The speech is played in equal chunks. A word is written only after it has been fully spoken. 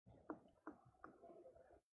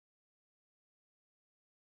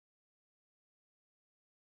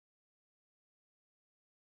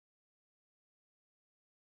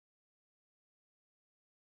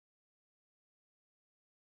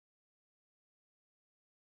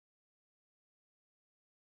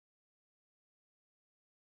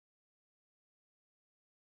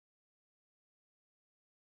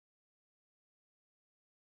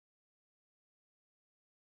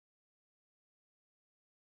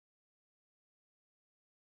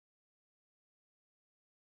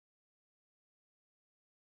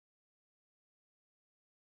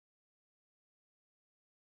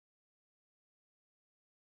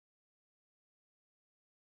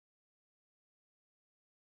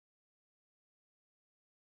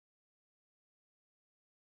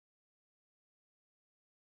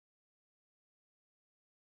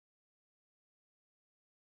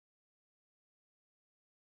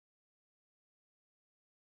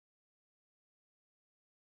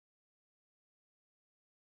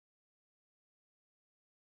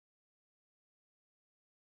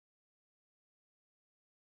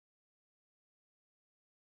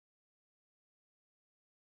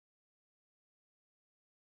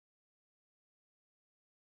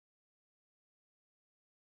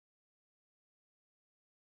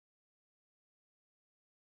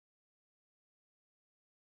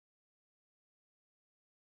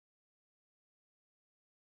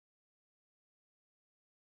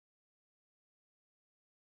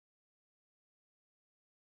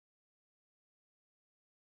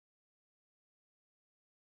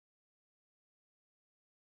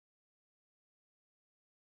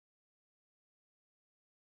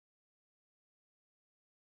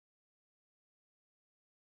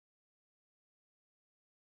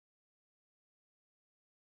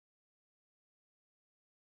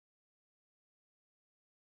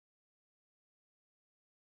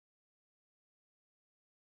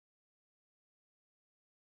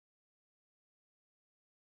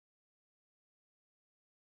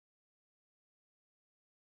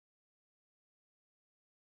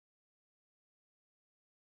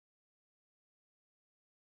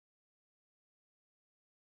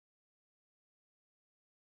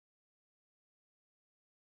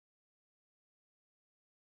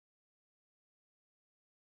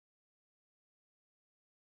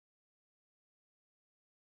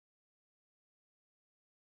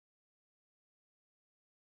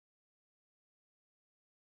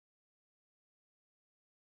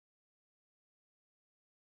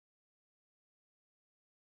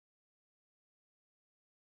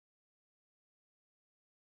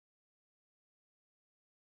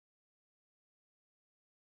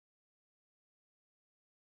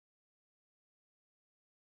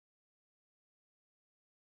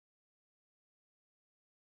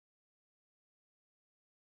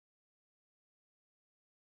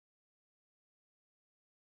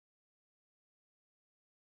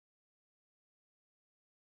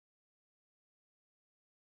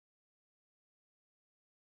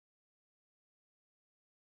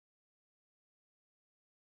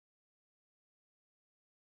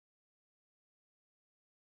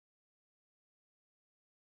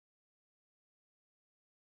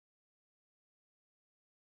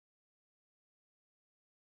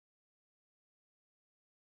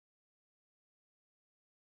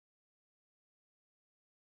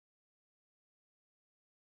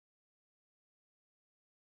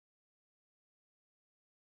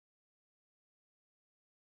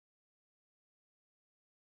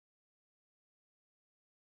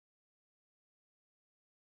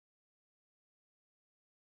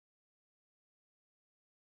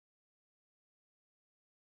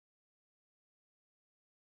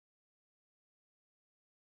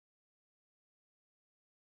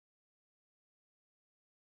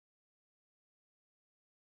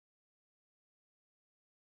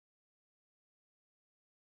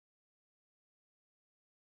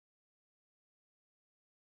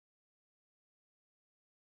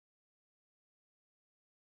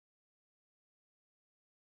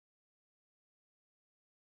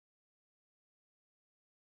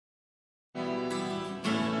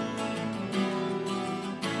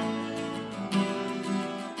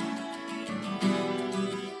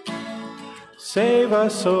Save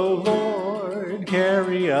us, O Lord,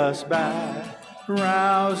 carry us back.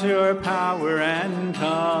 Rouse your power and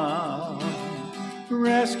come.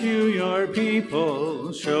 Rescue your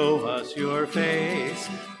people, show us your face.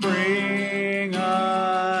 Bring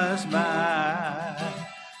us back.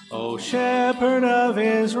 O Shepherd of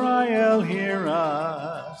Israel, hear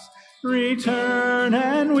us. Return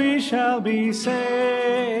and we shall be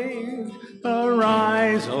saved.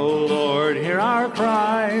 Arise, O Lord, hear our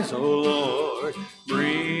cries, O Lord.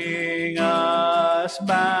 Bring us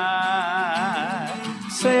back.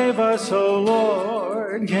 Save us, O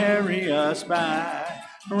Lord, carry us back.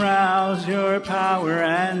 Rouse your power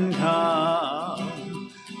and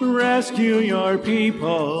come. Rescue your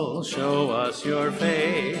people, show us your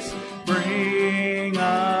face. Bring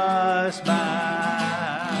us back.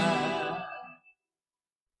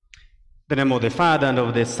 In the name of the Father, and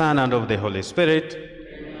of the Son, and of the Holy Spirit.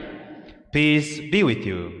 Amen. Peace be with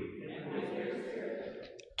you.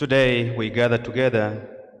 Today we gather together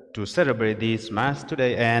to celebrate this Mass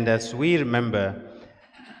today, and as we remember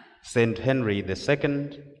Saint Henry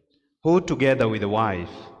II, who together with the wife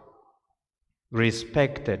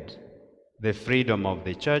respected the freedom of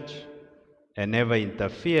the Church and never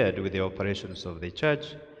interfered with the operations of the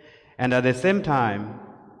Church, and at the same time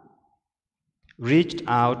reached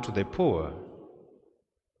out to the poor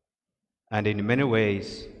and in many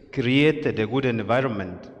ways created a good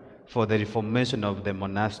environment for the reformation of the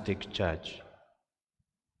monastic church.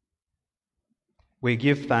 We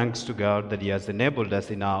give thanks to God that He has enabled us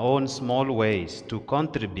in our own small ways to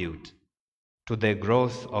contribute to the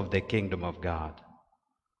growth of the kingdom of God.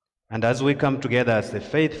 And as we come together as a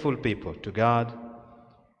faithful people to God,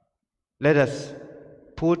 let us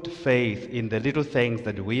put faith in the little things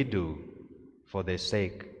that we do for the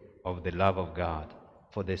sake of the love of God,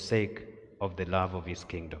 for the sake of the love of His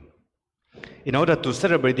kingdom. In order to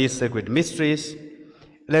celebrate these sacred mysteries,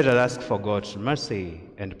 let us ask for God's mercy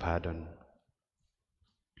and pardon.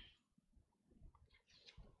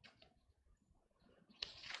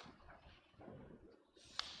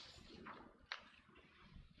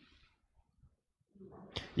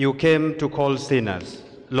 You came to call sinners.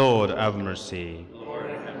 Lord, have mercy. Lord,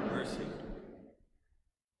 have mercy.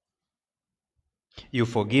 You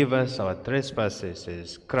forgive us our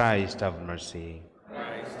trespasses. Christ, have mercy.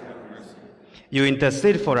 Christ, have mercy. You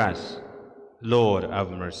intercede for us. Lord, have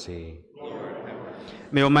mercy. Lord, have mercy.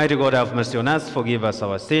 May Almighty God have mercy on us, forgive us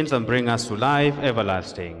our sins, and bring us to life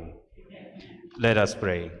everlasting. Let us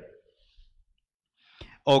pray.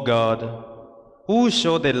 O God, who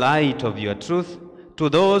show the light of your truth to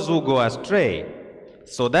those who go astray,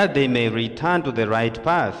 so that they may return to the right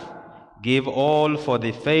path, give all for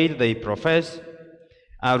the faith they profess,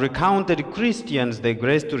 our recounted Christians the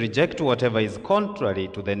grace to reject whatever is contrary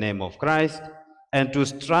to the name of Christ, and to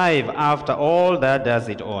strive after all that does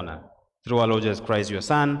it honor. Through our Lord Jesus Christ, your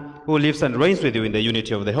Son, who lives and reigns with you in the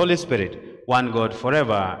unity of the Holy Spirit, one God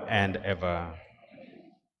forever and ever.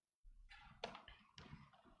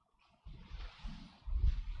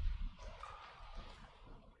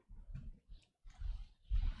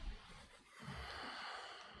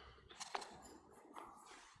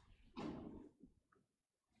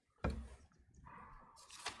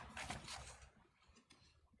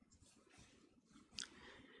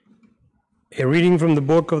 A reading from the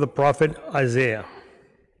book of the prophet Isaiah.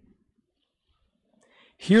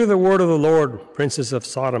 Hear the word of the Lord, princes of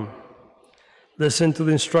Sodom. Listen to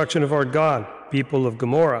the instruction of our God, people of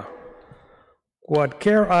Gomorrah. What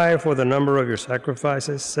care I for the number of your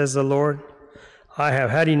sacrifices, says the Lord? I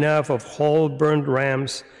have had enough of whole burnt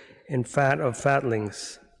rams and fat of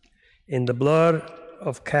fatlings. In the blood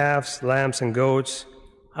of calves, lambs, and goats,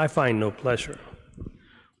 I find no pleasure.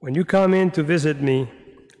 When you come in to visit me,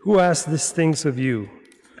 who asks these things of you?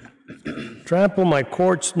 Trample my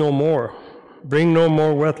courts no more. Bring no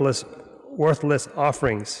more worthless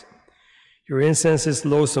offerings. Your incense is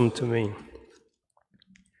loathsome to me.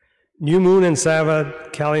 New moon and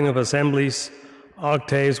Sabbath, calling of assemblies,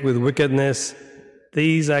 octaves with wickedness,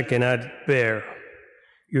 these I cannot bear.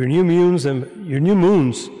 Your new moons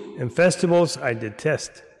and festivals I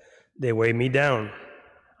detest. They weigh me down.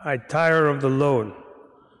 I tire of the load.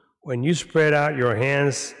 When you spread out your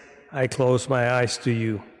hands, I close my eyes to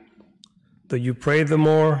you. Though you pray the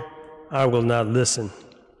more, I will not listen.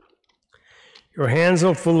 Your hands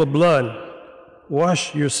are full of blood.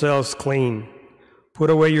 Wash yourselves clean.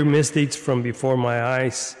 Put away your misdeeds from before my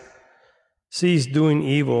eyes. Cease doing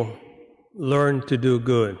evil. Learn to do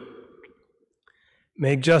good.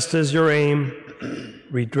 Make justice your aim.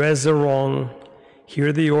 Redress the wrong.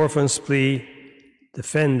 Hear the orphan's plea.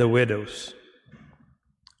 Defend the widows.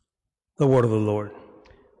 The word of the Lord.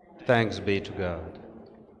 Thanks be to God.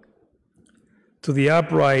 To the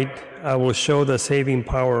upright I will show the saving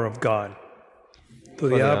power of God. To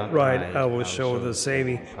the upright I will show the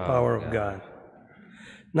saving power of God.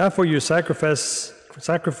 Not for your sacrifices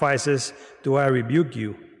do I rebuke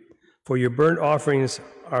you, for your burnt offerings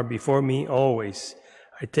are before me always.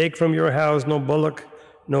 I take from your house no bullock,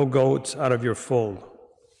 no goats out of your fold.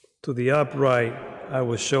 To the upright I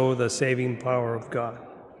will show the saving power of God.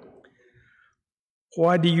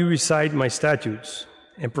 Why do you recite my statutes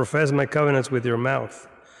and profess my covenants with your mouth,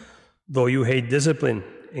 though you hate discipline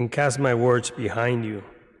and cast my words behind you?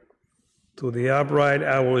 To the upright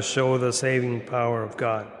I will show the saving power of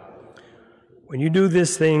God. When you do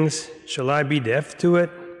these things, shall I be deaf to it?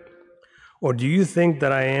 Or do you think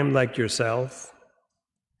that I am like yourself?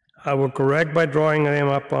 I will correct by drawing them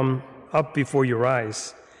up before your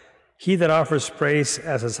eyes. He that offers praise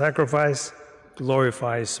as a sacrifice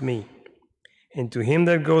glorifies me. And to him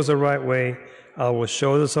that goes the right way, I will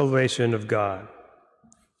show the salvation of God.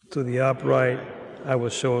 To the upright, I will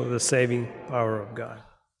show the saving power of God.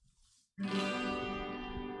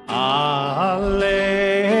 Alleluia,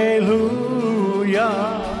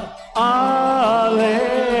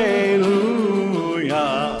 alleluia,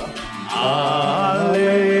 alleluia,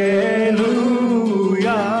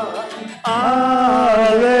 alleluia.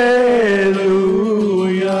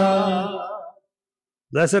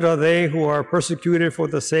 Blessed are they who are persecuted for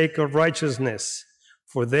the sake of righteousness,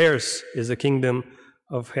 for theirs is the kingdom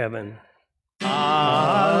of heaven.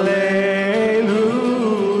 Alleluia,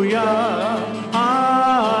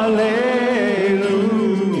 alleluia,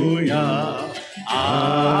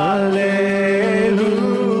 alleluia,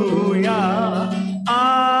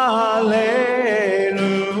 alleluia.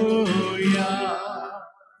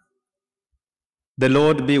 The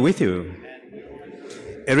Lord be with you.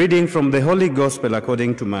 A reading from the Holy Gospel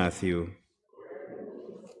according to Matthew.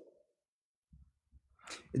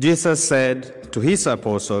 Jesus said to his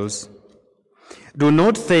apostles, "Do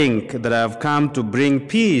not think that I have come to bring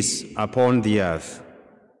peace upon the earth.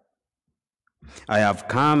 I have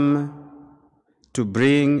come to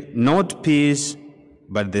bring not peace,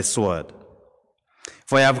 but the sword.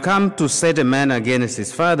 For I have come to set a man against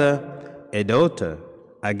his father, a daughter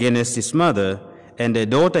against his mother, and a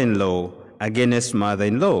daughter-in-law against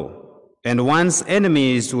mother-in-law, and one's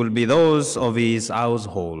enemies will be those of his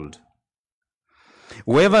household.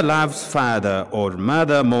 Whoever loves father or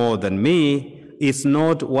mother more than me is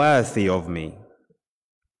not worthy of me.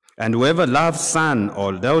 And whoever loves son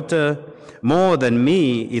or daughter more than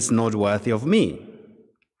me is not worthy of me.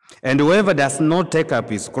 And whoever does not take up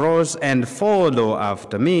his cross and follow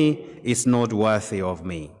after me is not worthy of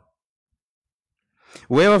me.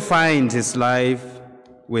 Whoever finds his life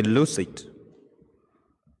will lose it.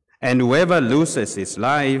 And whoever loses his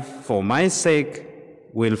life for my sake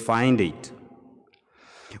will find it.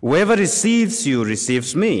 Whoever receives you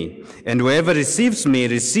receives me, and whoever receives me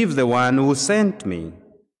receives the one who sent me.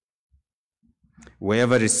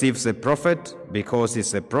 Whoever receives a prophet because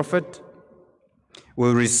he's a prophet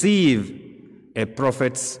will receive a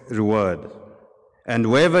prophet's reward. And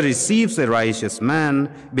whoever receives a righteous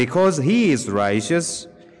man because he is righteous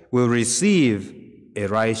will receive a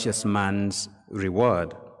righteous man's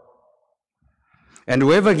reward. And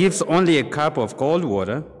whoever gives only a cup of cold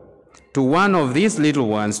water to one of these little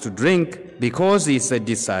ones to drink because he is a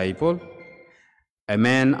disciple,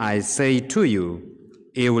 amen, I say to you,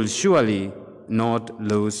 he will surely not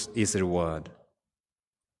lose his reward."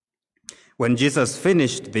 When Jesus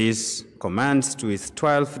finished these commands to his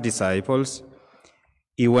 12 disciples,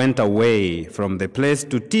 he went away from the place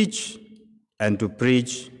to teach and to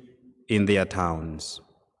preach in their towns.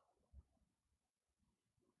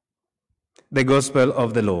 The Gospel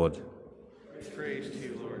of the Lord. Praise to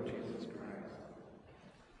you, Lord Jesus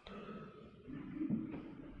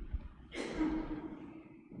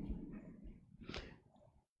Christ.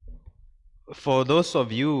 For those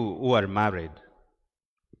of you who are married,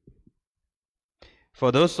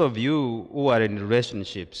 for those of you who are in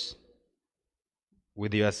relationships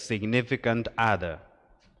with your significant other,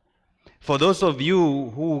 for those of you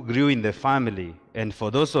who grew in the family, and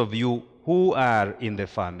for those of you who are in the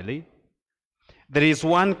family, there is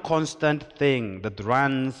one constant thing that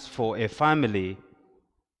runs for a family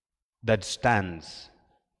that stands,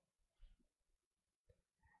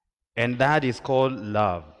 and that is called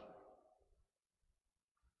love.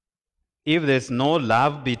 If there's no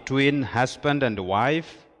love between husband and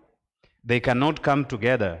wife, they cannot come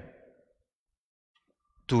together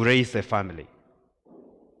to raise a family.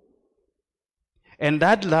 And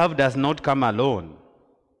that love does not come alone.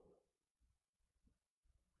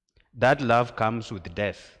 That love comes with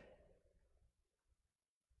death.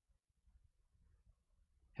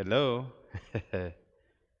 Hello?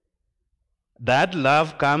 That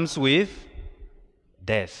love comes with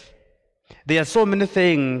death. There are so many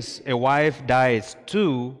things a wife dies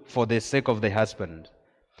to for the sake of the husband.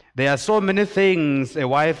 There are so many things a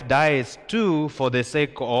wife dies to for the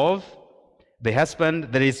sake of the husband.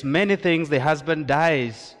 There is many things the husband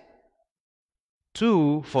dies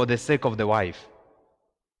to for the sake of the wife.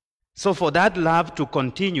 So for that love to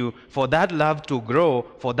continue, for that love to grow,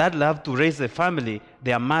 for that love to raise a family,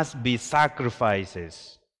 there must be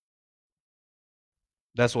sacrifices.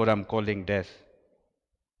 That's what I'm calling death.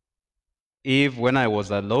 If when I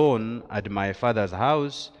was alone at my father's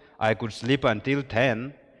house, I could sleep until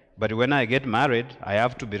 10, but when I get married, I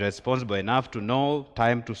have to be responsible enough to know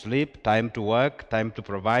time to sleep, time to work, time to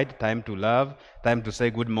provide, time to love, time to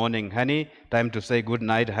say good morning, honey, time to say good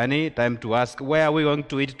night, honey, time to ask, where are we going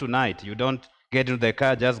to eat tonight? You don't get into the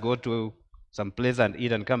car, just go to some place and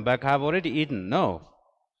eat and come back. I've already eaten. No.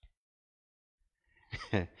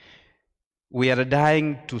 We are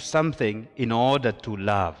dying to something in order to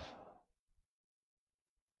love.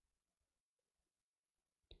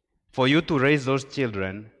 For you to raise those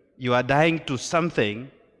children, you are dying to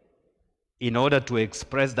something in order to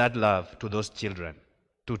express that love to those children,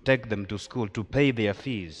 to take them to school, to pay their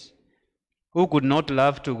fees. Who could not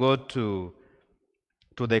love to go to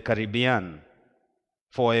the Caribbean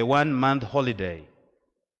for a 1-month holiday?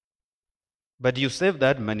 But you save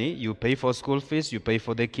that money, you pay for school fees, you pay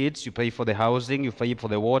for the kids, you pay for the housing, you pay for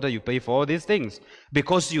the water, you pay for all these things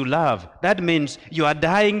because you love. That means you are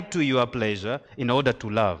dying to your pleasure in order to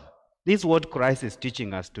love. This is what Christ is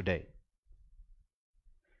teaching us today.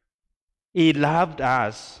 He loved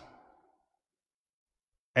us,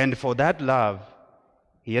 and for that love,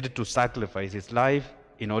 he had to sacrifice his life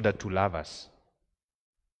in order to love us.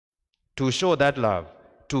 To show that love,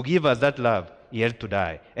 to give us that love, he had to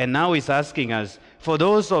die. And now he's asking us, for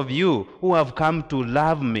those of you who have come to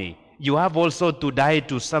love me, you have also to die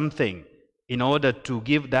to something in order to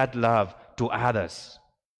give that love to others.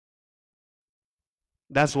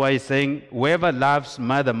 That's why he's saying, whoever loves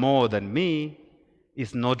mother more than me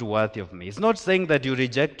is not worthy of me. It's not saying that you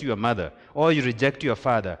reject your mother, or you reject your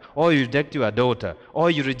father, or you reject your daughter,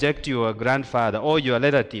 or you reject your grandfather, or your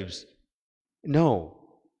relatives. No.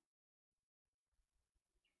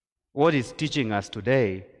 What he's teaching us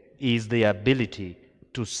today is the ability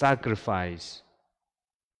to sacrifice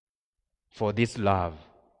for this love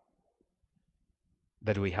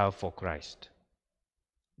that we have for Christ.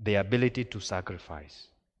 The ability to sacrifice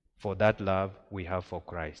for that love we have for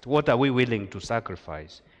Christ. What are we willing to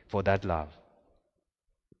sacrifice for that love?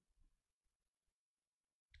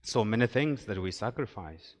 So many things that we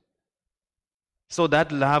sacrifice. So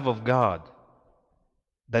that love of God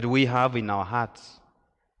that we have in our hearts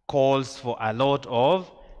calls for a lot of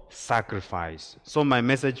sacrifice. So my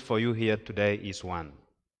message for you here today is one.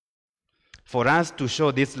 For us to show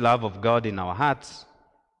this love of God in our hearts,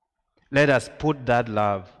 let us put that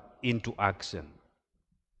love into action.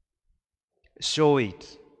 Show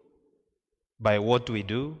it by what we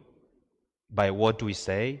do, by what we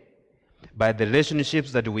say, by the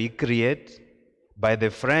relationships that we create, by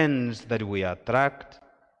the friends that we attract,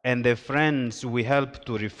 and the friends we help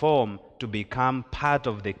to reform to become part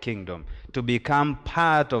of the kingdom, to become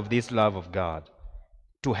part of this love of God,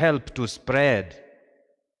 to help to spread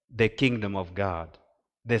the kingdom of God.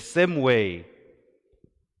 The same way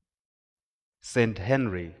Saint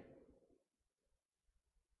Henry,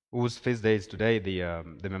 whose feast day is today,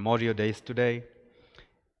 the memorial day is today,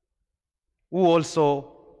 who also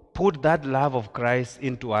put that love of Christ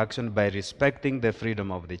into action by respecting the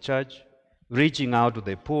freedom of the church, reaching out to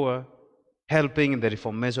the poor, helping in the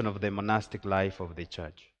reformation of the monastic life of the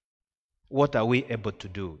church. What are we able to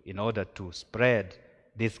do in order to spread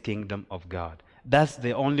this kingdom of God? That's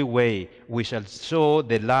the only way we shall show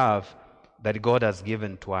the love that God has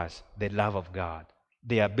given to us, the love of God,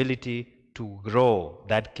 the ability to grow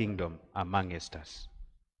that kingdom amongst us.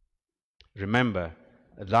 Remember,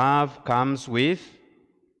 love comes with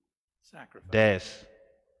Sacrifice. death,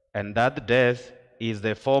 and that death is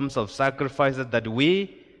the forms of sacrifices that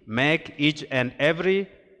we make each and every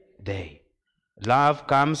day. Love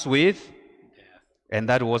comes with Death. and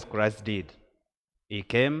that was Christ did. He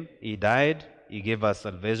came, he died, he gave us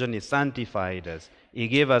salvation, he sanctified us, he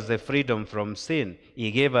gave us the freedom from sin,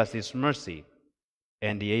 he gave us his mercy,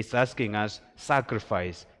 and he is asking us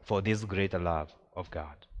sacrifice for this greater love of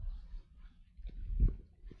God.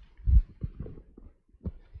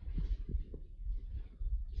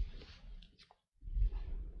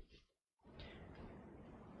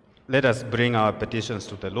 Let us bring our petitions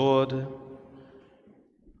to the Lord,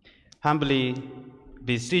 humbly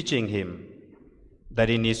beseeching him that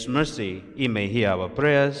in his mercy he may hear our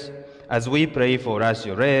prayers, as we pray for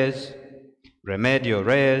Horacio Reyes, Remedio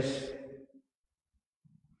Reyes,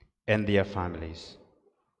 and their families,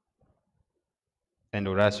 and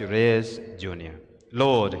Horacio Reyes Jr.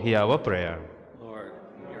 Lord, hear our prayer. Lord,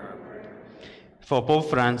 hear our prayer. For Pope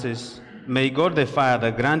Francis, may God the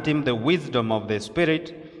Father grant him the wisdom of the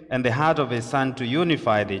Spirit and the heart of his Son to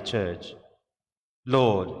unify the Church.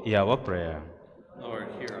 Lord, hear our prayer. Lord,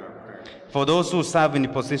 hear our prayer. For those who serve in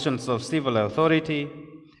positions of civil authority,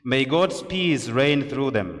 may God's peace reign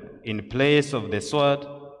through them in place of the sword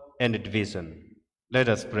and division. Let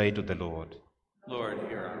us pray to the Lord. Lord,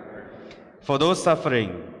 hear our prayer. For those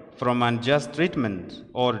suffering from unjust treatment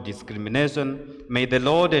or discrimination, may the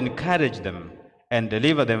Lord encourage them and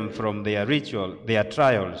deliver them from their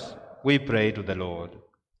trials. We pray to the Lord.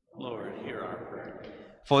 Lord, hear our prayer.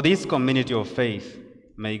 For this community of faith,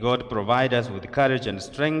 may God provide us with courage and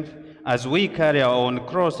strength as we carry our own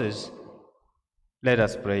crosses. Let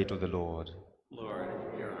us pray to the Lord. Lord,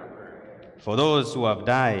 hear our prayer. For those who have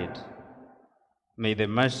died, may the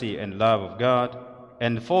mercy and love of God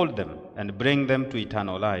enfold them and bring them to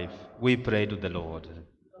eternal life. We pray to the Lord.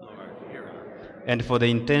 Lord, hear our prayer. And for the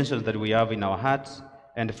intentions that we have in our hearts,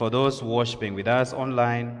 and for those worshiping with us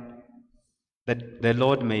online, that the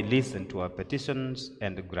Lord may listen to our petitions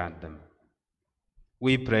and grant them.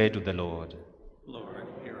 We pray to the Lord. Lord,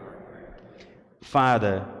 hear our prayer.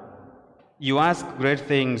 Father, you ask great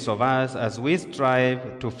things of us as we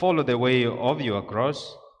strive to follow the way of your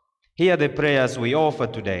cross. Hear the prayers we offer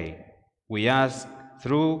today. We ask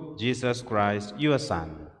through Jesus Christ, your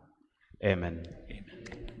Son. Amen.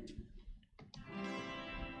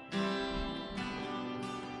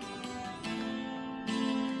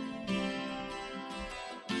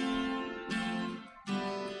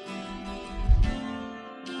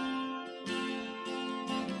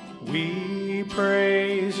 We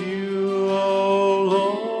praise you, O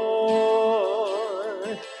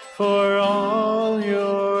Lord, for all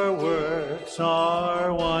your works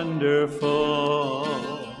are wonderful.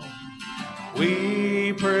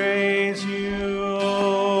 We praise you,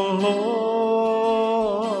 O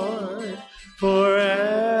Lord,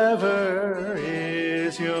 forever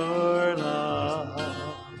is your love.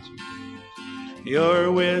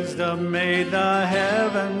 Your wisdom made the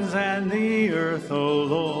heavens and the earth, O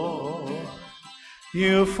Lord.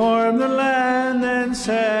 You formed the land and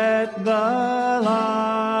set the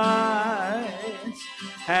lights,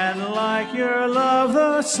 and like your love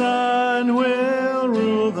the sun will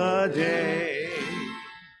rule the day,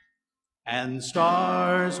 and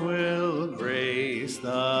stars will grace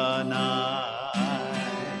the night.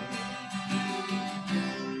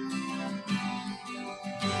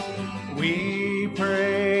 We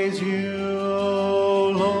praise you, O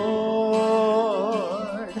Lord,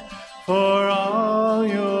 for all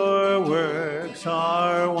your works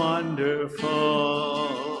are wonderful.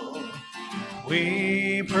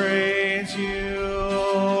 We praise you,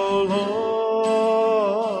 O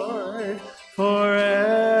Lord,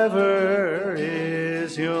 forever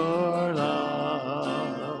is your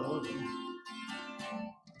love.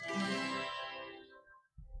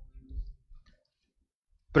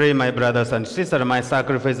 Pray, my brothers and sisters, my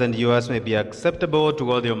sacrifice and yours may be acceptable to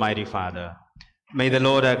God the Almighty Father. May the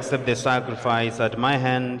Lord accept the sacrifice at my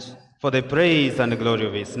hands for the praise and glory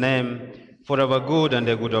of his name, for our good and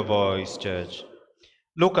the good of all his church.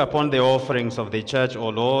 Look upon the offerings of the church, O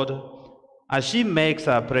Lord, as she makes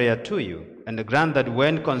her prayer to you, and grant that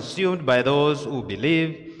when consumed by those who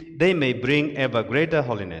believe, they may bring ever greater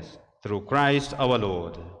holiness. Through Christ our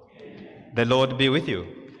Lord. Amen. The Lord be with you.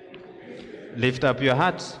 Lift up your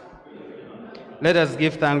hearts. Let us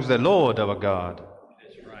give thanks to the Lord our God.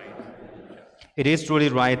 It is truly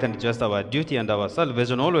right and just our duty and our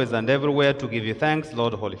salvation always and everywhere to give you thanks,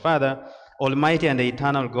 Lord, Holy Father, Almighty and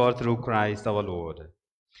eternal God, through Christ our Lord.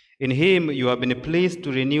 In him you have been pleased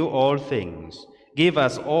to renew all things. Give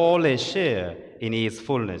us all a share in his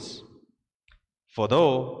fullness. For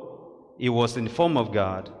though he was in form of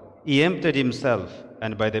God, he emptied himself,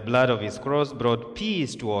 and by the blood of his cross brought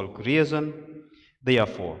peace to all creation.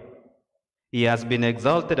 Therefore, he has been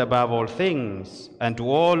exalted above all things, and to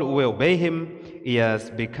all who obey him, he has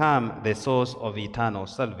become the source of eternal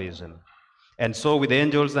salvation. And so with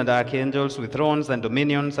angels and archangels, with thrones and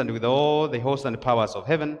dominions, and with all the hosts and powers of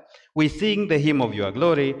heaven, we sing the hymn of your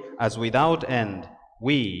glory, as without end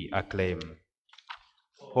we acclaim.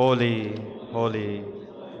 Holy, holy,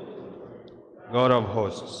 God of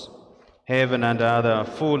hosts, heaven and earth are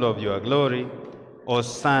full of your glory.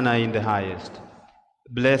 Hosanna in the highest.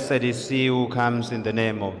 Blessed is he who comes in the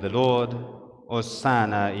name of the Lord.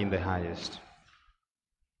 Hosanna in the highest.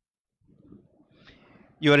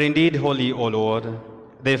 You are indeed holy, O Lord,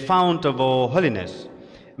 the fount of all holiness.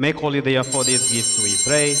 Make holy, therefore, these gifts, we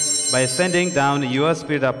pray, by sending down your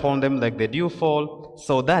Spirit upon them like the dewfall,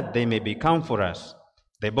 so that they may become for us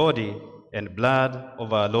the body and blood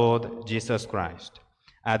of our Lord Jesus Christ.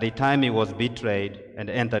 At the time he was betrayed and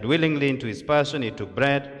entered willingly into his passion, he took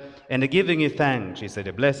bread, and giving you thanks, he said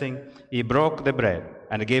a blessing. He broke the bread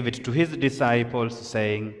and gave it to his disciples,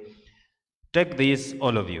 saying, "Take this,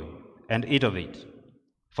 all of you, and eat of it.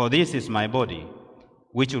 For this is my body,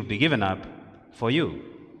 which will be given up for you."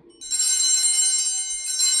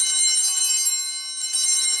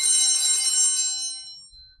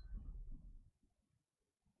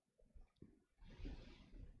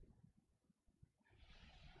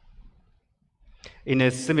 In a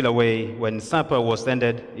similar way, when supper was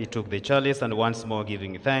ended, he took the chalice, and once more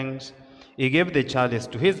giving thanks, he gave the chalice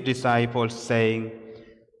to his disciples, saying,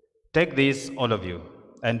 "Take this, all of you,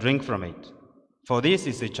 and drink from it. For this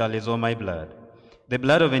is the chalice of my blood, the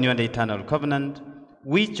blood of a new and eternal covenant,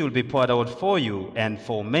 which will be poured out for you and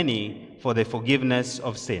for many for the forgiveness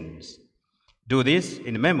of sins. Do this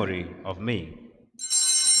in memory of me."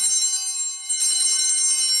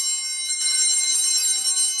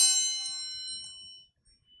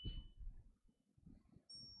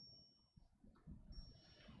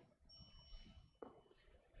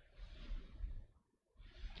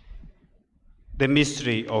 The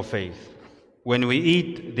mystery of faith. When we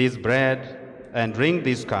eat this bread and drink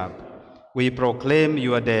this cup, we proclaim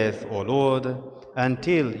your death, O Lord,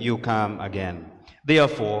 until you come again.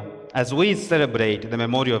 Therefore, as we celebrate the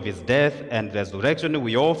memory of his death and resurrection,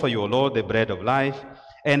 we offer you, O Lord, the bread of life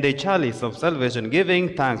and the chalice of salvation,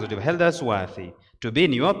 giving thanks that you have held us worthy to be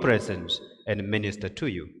in your presence and minister to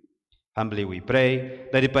you. Humbly we pray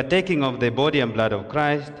that, partaking of the body and blood of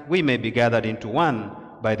Christ, we may be gathered into one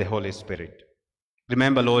by the Holy Spirit.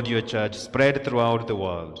 Remember, Lord, your church spread throughout the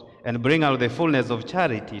world, and bring out the fullness of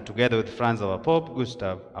charity, together with Franz, our Pope,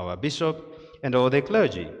 Gustav, our Bishop, and all the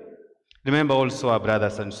clergy. Remember also our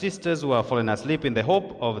brothers and sisters who have fallen asleep in the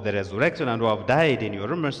hope of the resurrection and who have died in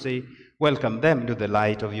your mercy. Welcome them to the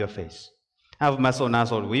light of your face. Have mercy on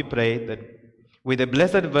us all, we pray, that with the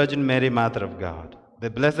Blessed Virgin Mary, Mother of God, the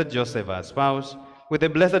Blessed Joseph, our spouse, with the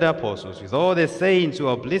blessed apostles, with all the saints who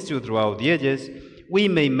have blessed you throughout the ages, we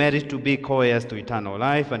may merit to be co-heirs to eternal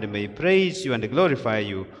life, and may praise you and glorify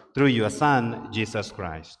you through your Son, Jesus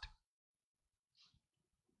Christ.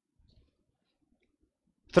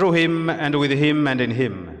 Through him, and with him, and in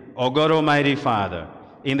him, O God, Almighty Father,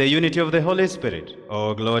 in the unity of the Holy Spirit,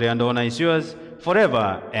 all glory and honor is yours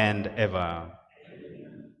forever and ever.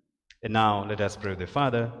 And now let us pray the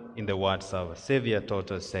Father in the words our Savior taught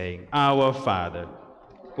us, saying, "Our Father,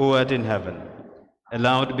 who art in heaven,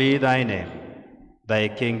 hallowed be thy name. Thy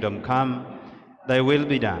kingdom come, thy will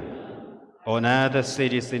be done, on earth as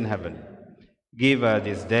it is in heaven. Give us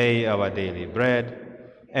this day our daily bread,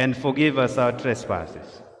 and forgive us our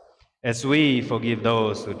trespasses, as we forgive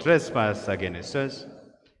those who trespass against us.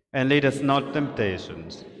 And lead us not into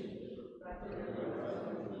temptations.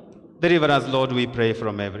 Deliver us, Lord, we pray,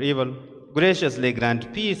 from every evil. Graciously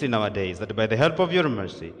grant peace in our days, that by the help of your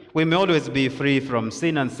mercy we may always be free from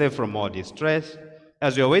sin and safe from all distress,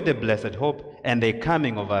 as we await the blessed hope and the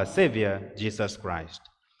coming of our Savior, Jesus Christ.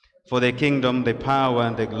 For the kingdom, the power,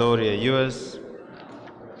 and the glory are yours.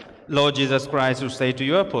 Lord Jesus Christ, who say to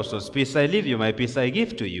your apostles, "Peace I leave you, my peace I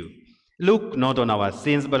give to you," look not on our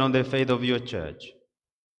sins, but on the faith of your church,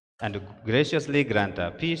 and graciously grant our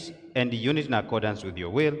peace and unity in accordance with your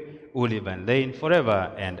will, who live and reign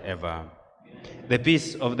forever and ever. The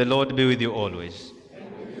peace of the Lord be with you always.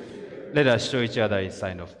 Let us show each other a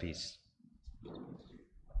sign of peace.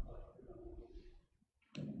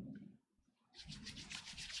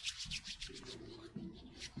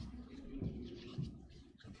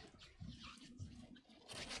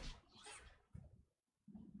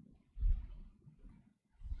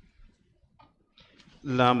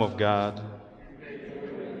 Lamb of God,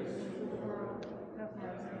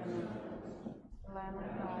 Lamb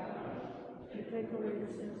of God, you take away the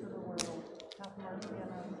sins of the world, have mercy on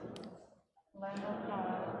us. Lamb of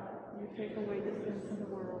God, you take away the sins of the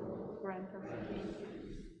world, grant us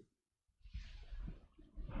peace.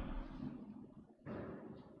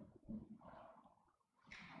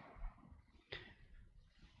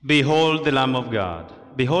 behold the Lamb of God.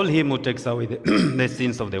 Behold him who takes away the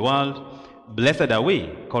sins of the world. Blessed are we,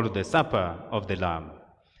 called to the supper of the Lamb.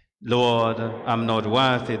 Lord, I'm not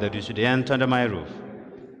worthy that you should enter under my roof,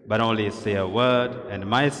 but only say a word, and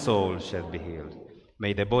my soul shall be healed.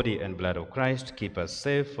 May the body and blood of Christ keep us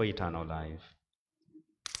safe for eternal life.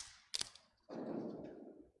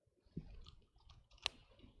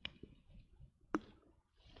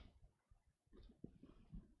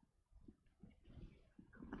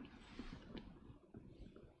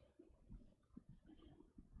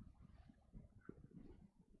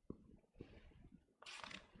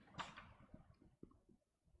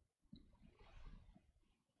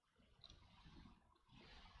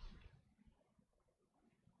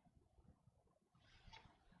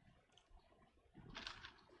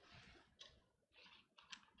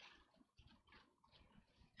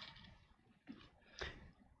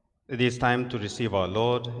 It is time to receive our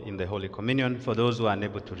Lord in the Holy Communion. For those who are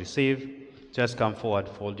unable to receive, just come forward,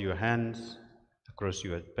 fold your hands across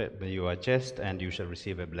your chest, and you shall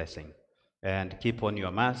receive a blessing. And keep on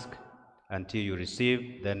your mask until you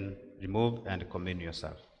receive, then remove and commune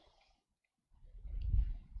yourself.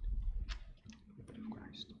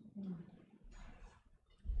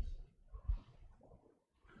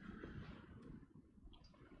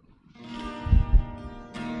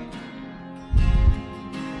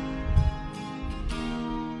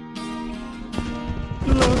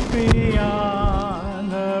 Look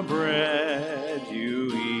beyond the bread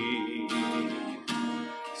you eat.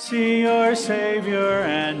 See your Savior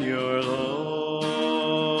and your Lord.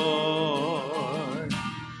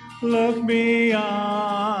 Look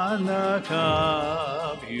beyond the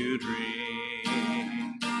cup you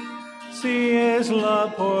drink. See his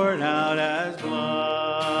love poured out as blood.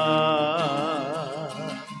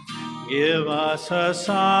 Give us a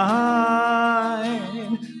sign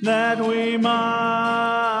that we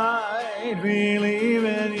might believe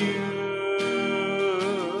in you.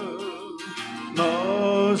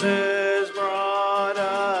 Moses brought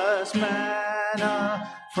us manna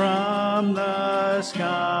from the sky.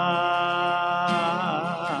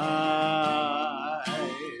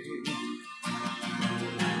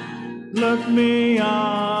 Look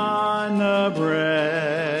beyond the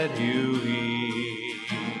bread you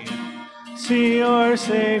eat. See your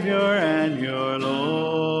Savior and your Lord.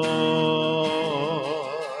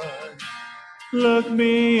 Look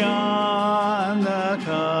beyond the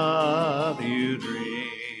cup you drink.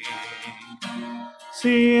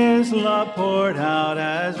 See his love poured out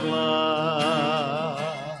as blood.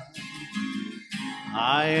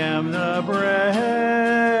 I am the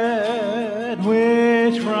bread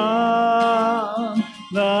which from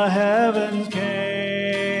the heavens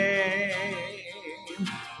came.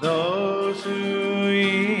 Those who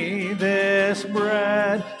eat this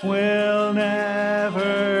bread will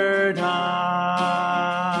never die.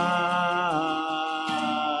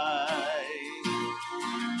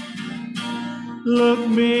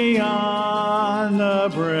 Look beyond the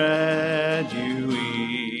bread you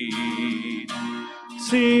eat.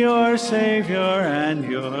 See your Savior and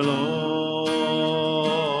your Lord.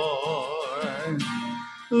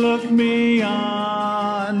 Look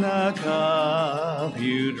beyond the cup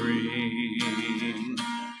you drink.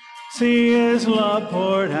 See his love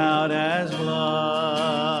poured out as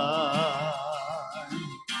blood.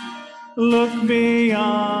 Look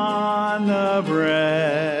beyond the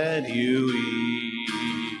bread you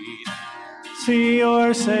eat. See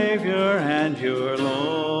your Savior and your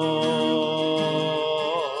Lord.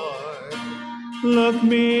 Look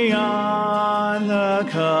beyond the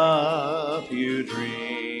cup you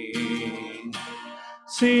drink.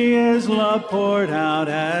 See his love poured out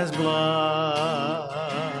as blood.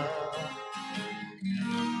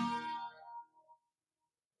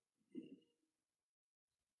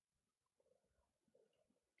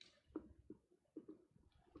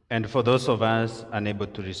 And for those of us unable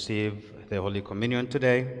to receive the Holy Communion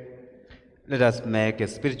today, let us make a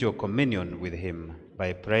spiritual communion with him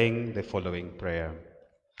by praying the following prayer.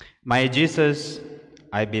 My Jesus,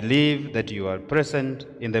 I believe that you are present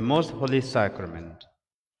in the Most Holy Sacrament.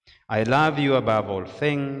 I love you above all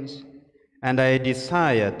things, and I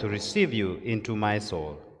desire to receive you into my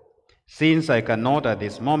soul. Since I cannot at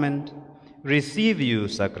this moment receive you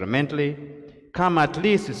sacramentally, come at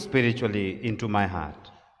least spiritually into my heart.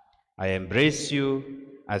 I embrace you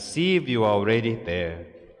as if you are already there,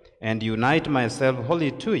 and unite myself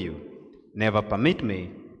wholly to you. Never permit me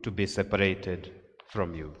to be separated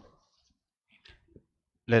from you.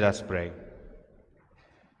 Let us pray.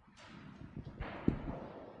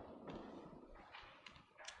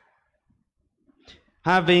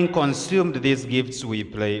 Having consumed these gifts, we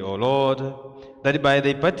pray, O Lord, that by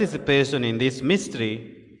the participation in this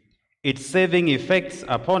mystery, its saving effects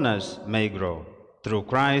upon us may grow. Through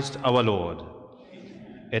Christ our Lord.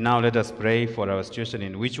 And now let us pray for our situation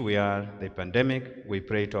in which we are, the pandemic. We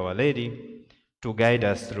pray to Our Lady to guide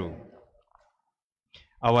us through.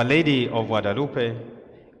 Our Lady of Guadalupe,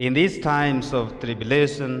 in these times of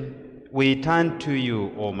tribulation, we turn to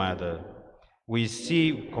you, O Mother. We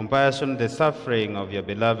see compassion the suffering of your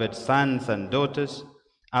beloved sons and daughters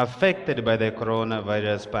affected by the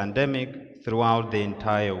coronavirus pandemic throughout the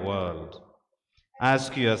entire world.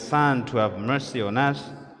 Ask your Son to have mercy on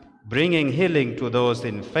us, bringing healing to those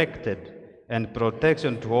infected and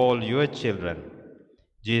protection to all your children.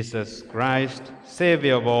 Jesus Christ,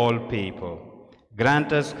 Savior of all people,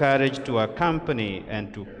 grant us courage to accompany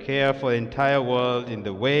and to care for the entire world in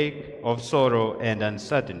the wake of sorrow and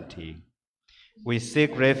uncertainty. We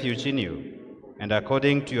seek refuge in you and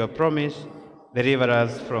according to your promise, deliver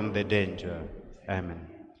us from the danger. Amen.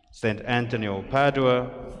 Saint Anthony of Padua,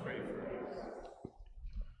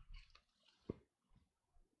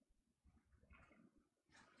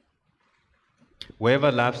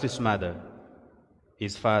 whoever loves his mother,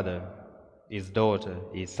 his father, his daughter,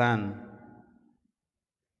 his son,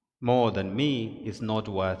 more than me is not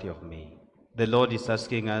worthy of me. The Lord is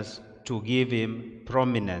asking us to give him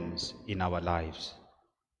prominence in our lives,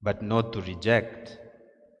 but not to reject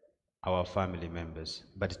our family members,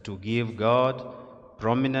 but to give God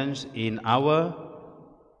prominence in our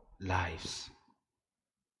lives.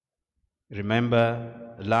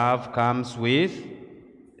 Remember, love comes with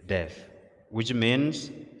death, which means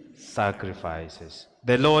sacrifices.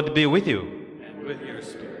 The Lord be with you. And with your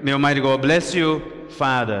spirit. May Almighty God bless you,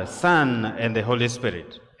 Father, Son, and the Holy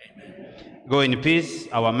Spirit. Amen. Go in peace.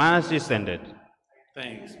 Our Mass is ended.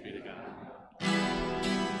 Thanks be to God.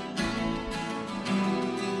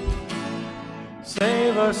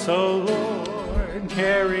 Save us, O Lord,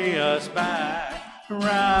 carry us back,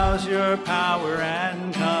 rouse your power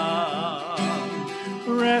and come.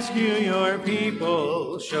 Rescue your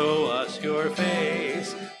people, show us your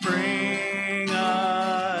face, bring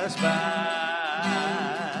us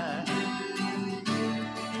back.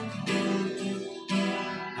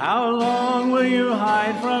 How long will you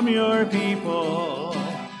hide from your people?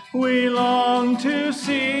 We long to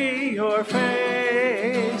see your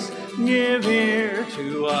face. Give ear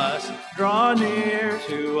to us, draw near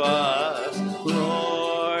to us,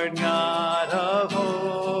 Lord God of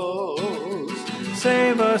hosts.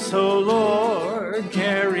 Save us, O Lord,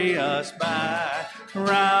 carry us back,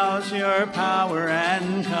 rouse your power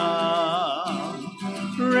and come.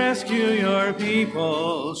 Rescue your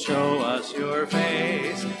people, show us your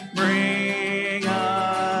face, bring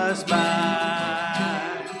us back.